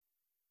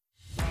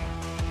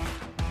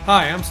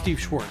Hi, I'm Steve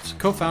Schwartz,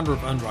 co-founder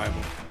of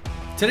Unrivaled.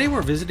 Today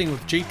we're visiting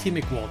with JT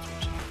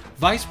McWalters,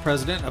 Vice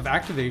President of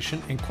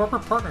Activation and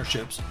Corporate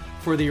Partnerships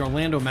for the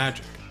Orlando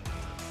Magic.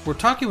 We're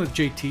talking with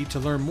JT to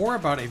learn more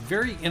about a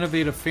very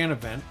innovative fan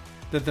event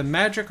that the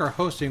Magic are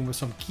hosting with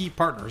some key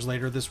partners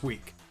later this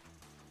week.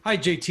 Hi,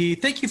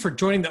 JT. Thank you for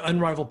joining the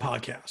Unrivaled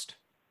podcast.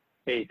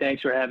 Hey,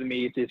 thanks for having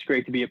me. It's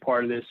great to be a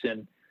part of this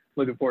and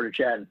looking forward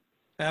to chatting.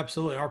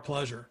 Absolutely, our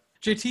pleasure.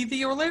 JT,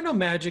 the Orlando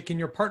Magic and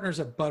your partners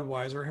at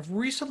Budweiser have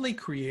recently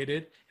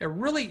created a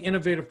really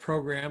innovative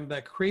program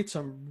that creates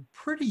some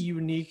pretty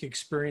unique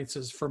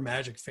experiences for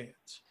Magic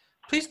fans.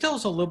 Please tell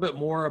us a little bit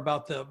more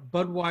about the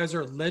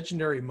Budweiser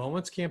Legendary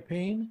Moments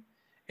campaign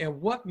and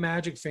what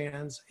Magic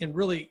fans and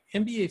really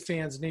NBA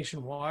fans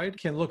nationwide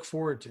can look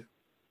forward to.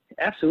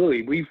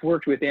 Absolutely. We've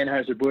worked with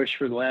Anheuser-Busch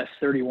for the last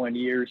 31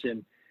 years,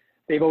 and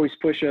they've always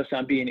pushed us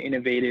on being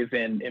innovative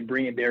and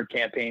bringing their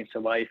campaigns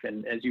to life.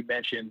 And as you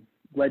mentioned,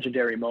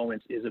 Legendary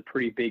Moments is a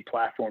pretty big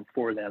platform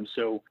for them.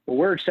 So what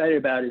we're excited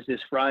about is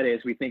this Friday, as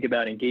we think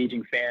about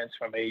engaging fans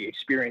from a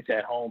experience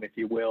at home, if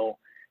you will,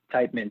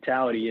 type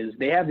mentality, is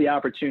they have the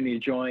opportunity to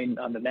join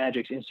on the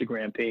Magic's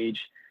Instagram page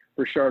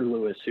Rashard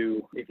Lewis,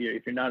 who, if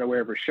you're not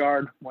aware of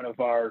Rashard, one of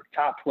our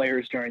top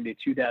players during the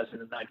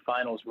 2009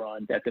 finals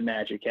run that the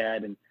Magic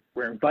had. And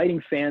we're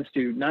inviting fans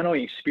to not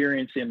only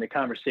experience in the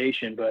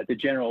conversation, but the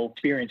general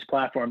experience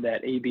platform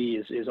that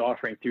AB is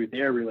offering through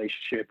their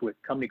relationship with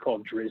a company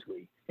called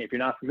Drizzly. If you're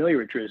not familiar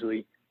with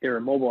Drizzly, they're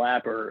a mobile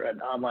app or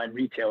an online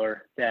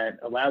retailer that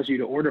allows you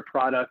to order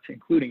product,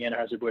 including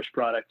Anheuser-Busch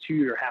product, to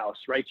your house,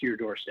 right to your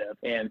doorstep.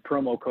 And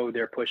promo code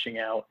they're pushing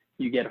out,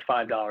 you get a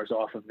 $5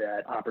 off of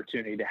that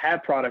opportunity to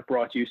have product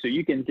brought to you. So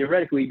you can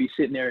theoretically be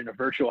sitting there in a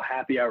virtual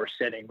happy hour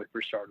setting with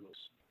Rashard Lewis.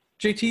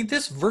 JT,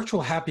 this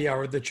virtual happy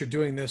hour that you're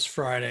doing this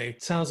Friday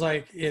sounds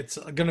like it's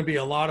going to be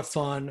a lot of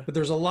fun, but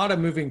there's a lot of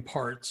moving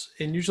parts.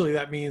 And usually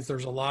that means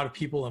there's a lot of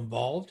people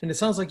involved. And it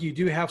sounds like you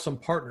do have some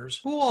partners.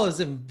 Who all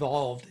is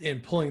involved in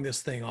pulling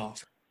this thing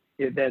off?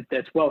 Yeah,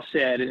 that's well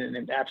said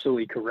and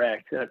absolutely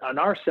correct. On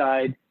our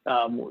side,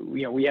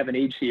 we have an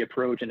agency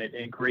approach and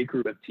a great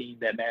group of team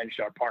that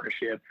managed our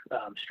partnership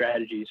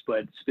strategies,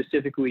 but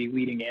specifically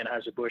leading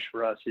Anheuser-Busch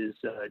for us is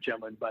a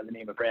gentleman by the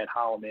name of Brad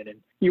Holloman, and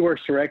he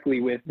works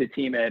directly with the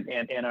team at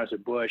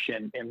Anheuser-Busch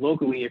and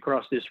locally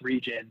across this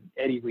region,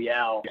 Eddie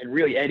Leal, and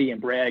really Eddie and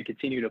Brad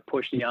continue to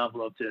push the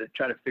envelope to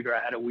try to figure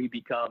out how do we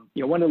become,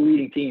 one of the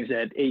leading teams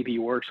that AB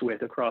works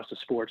with across the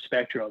sports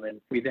spectrum,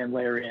 and we then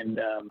layer in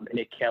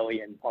Nick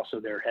Kelly and also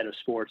their head of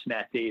sports,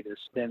 Matt Davis,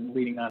 then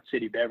leading on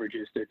City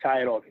Beverages to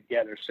tie it all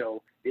together.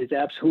 So it's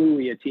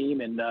absolutely a team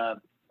and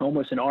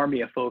almost an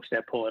army of folks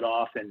that pull it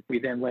off. And we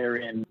then layer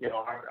in,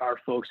 our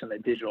folks on the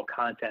digital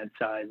content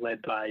side,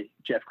 led by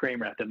Jeff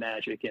Kramer at the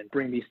Magic, and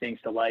bring these things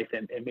to life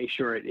and make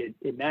sure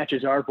it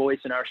matches our voice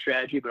and our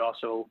strategy, but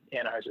also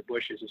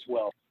Anheuser-Busch's as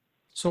well.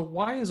 So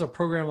why is a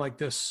program like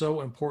this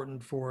so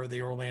important for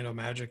the Orlando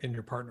Magic and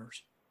your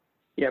partners?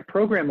 Yeah, a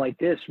program like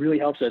this really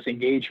helps us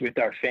engage with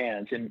our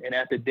fans. And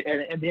at the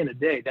end of the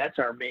day, that's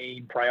our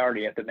main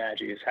priority at the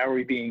Magic is how are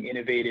we being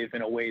innovative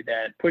in a way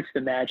that puts the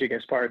Magic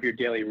as part of your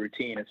daily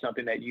routine. It's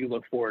something that you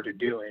look forward to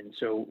doing.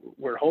 So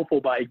we're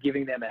hopeful by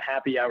giving them a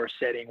happy hour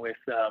setting with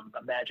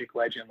a Magic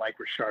legend like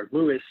Rashard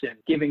Lewis and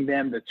giving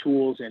them the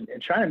tools and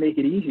trying to make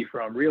it easy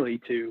for them really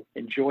to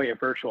enjoy a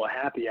virtual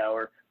happy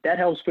hour. That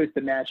helps put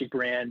the Magic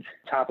brand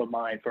top of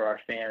mind for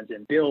our fans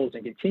and builds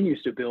and continues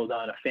to build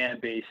on a fan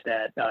base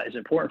that is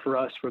important for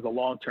us for the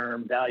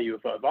long-term value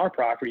of our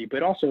property,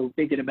 but also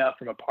thinking about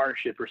from a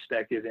partnership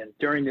perspective. And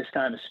during this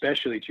time,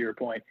 especially to your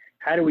point,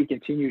 how do we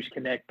continue to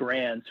connect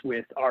brands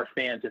with our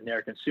fans and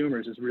their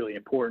consumers is really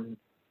important.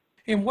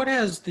 And what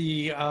has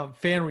the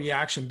fan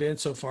reaction been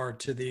so far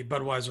to the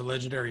Budweiser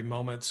Legendary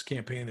Moments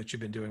campaign that you've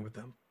been doing with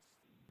them?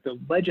 The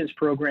Legends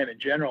program in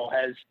general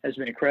has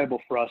been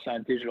incredible for us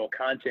on digital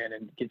content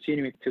and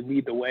continuing to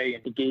lead the way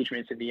in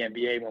engagements in the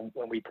NBA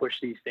when we push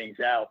these things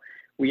out.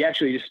 We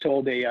actually just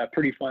told a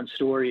pretty fun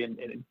story and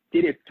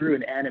did it through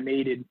an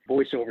animated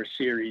voiceover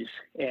series.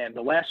 And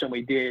the last one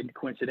we did,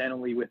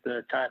 coincidentally with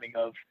the timing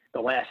of The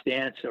Last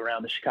Dance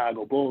around the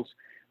Chicago Bulls,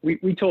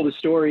 we told a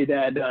story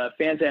that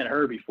fans hadn't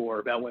heard before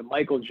about when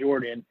Michael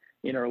Jordan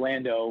in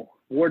Orlando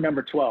wore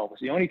number 12. It was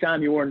the only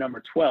time he wore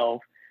number 12.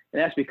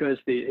 And that's because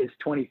his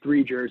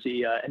 23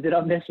 jersey ended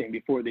up missing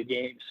before the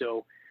game.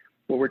 So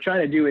what we're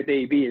trying to do with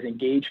AB is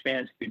engage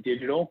fans through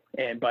digital.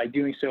 And by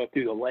doing so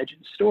through the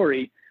Legend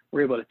story,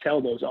 we're able to tell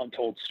those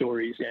untold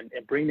stories and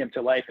bring them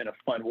to life in a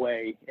fun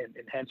way. And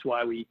hence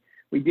why we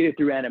did it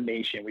through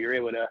animation. We were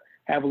able to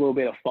have a little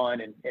bit of fun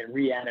and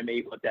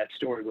reanimate what that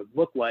story would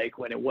look like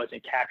when it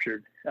wasn't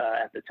captured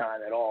at the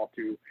time at all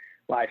through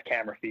live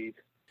camera feeds.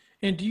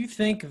 And do you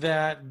think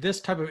that this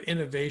type of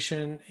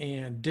innovation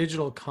and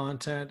digital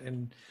content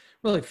and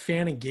really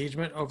fan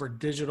engagement over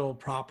digital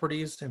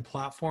properties and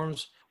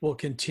platforms will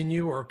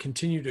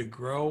continue to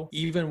grow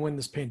even when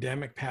this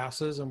pandemic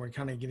passes and we're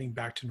kind of getting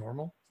back to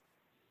normal?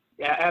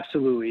 Yeah,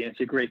 absolutely. It's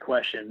a great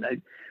question.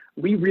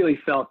 We really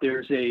felt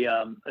there's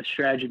a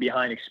strategy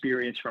behind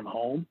experience from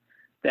home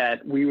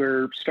that we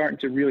were starting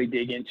to really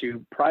dig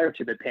into prior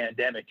to the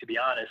pandemic, to be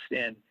honest.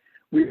 And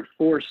we were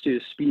forced to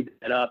speed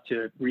that up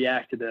to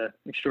react to the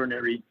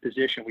extraordinary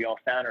position we all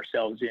found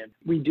ourselves in.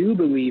 We do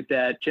believe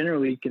that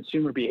generally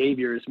consumer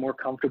behavior is more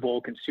comfortable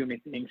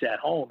consuming things at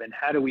home. And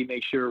how do we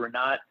make sure we're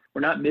not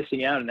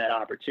missing out on that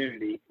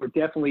opportunity? We're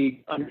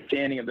definitely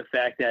understanding of the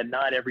fact that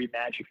not every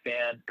Magic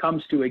fan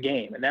comes to a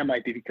game, and that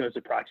might be because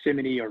of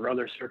proximity or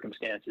other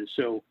circumstances.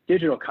 So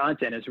digital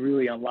content has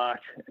really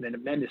unlocked an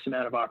tremendous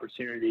amount of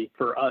opportunity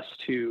for us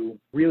to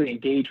really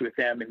engage with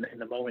them in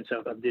the moments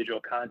of digital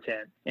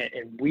content.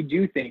 And we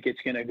do think it's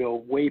going to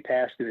go way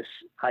past this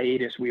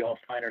hiatus we all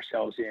find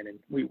ourselves in. And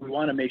we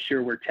want to make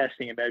sure we're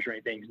testing and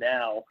measuring things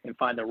now and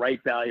find the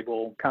right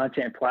valuable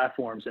content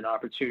platforms and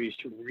opportunities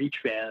to reach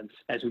fans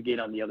as we get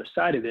on the other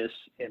side of this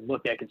and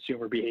look at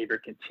consumer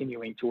behavior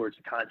continuing towards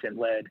a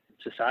content-led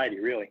society,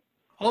 really.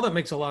 All that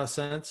makes a lot of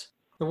sense.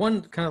 The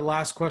one kind of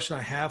last question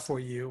I have for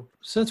you,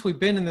 since we've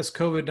been in this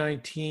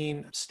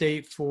COVID-19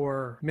 state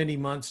for many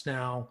months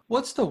now,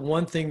 what's the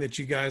one thing that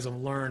you guys have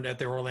learned at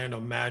the Orlando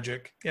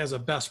Magic as a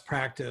best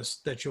practice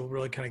that you'll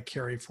really kind of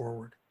carry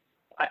forward?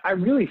 I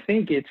really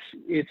think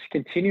it's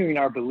continuing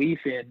our belief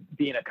in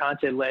being a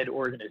content-led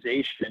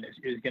organization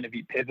is going to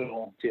be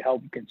pivotal to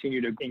help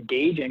continue to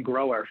engage and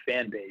grow our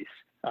fan base.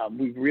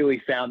 We've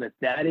really found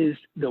that is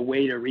the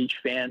way to reach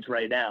fans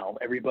right now.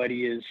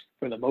 Everybody is,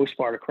 for the most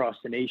part, across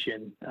the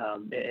nation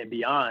and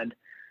beyond,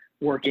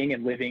 working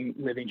and living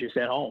just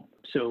at home.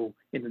 So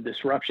in the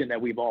disruption that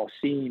we've all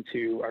seen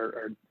to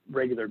our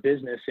regular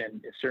business,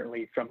 and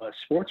certainly from a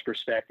sports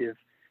perspective,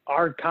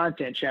 our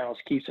content channels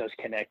keeps us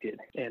connected.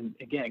 And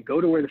again,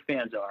 go to where the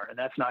fans are, and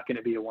that's not going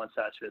to be a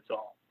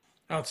one-size-fits-all.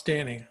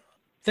 Outstanding.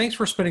 Thanks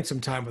for spending some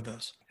time with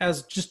us.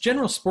 As just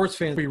general sports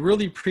fans, we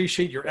really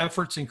appreciate your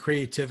efforts and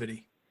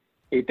creativity.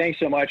 Hey, thanks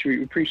so much.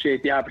 We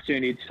appreciate the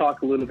opportunity to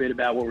talk a little bit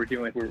about what we're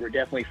doing. We're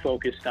definitely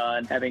focused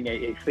on having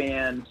a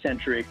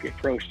fan-centric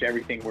approach to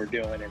everything we're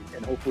doing,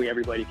 and hopefully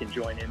everybody can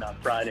join in on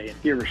Friday and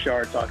hear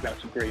Rashard talk about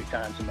some great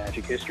times in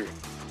Magic history.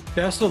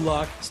 Best of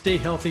luck. Stay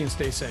healthy and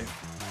stay safe.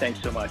 Thanks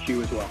so much.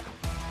 You as well.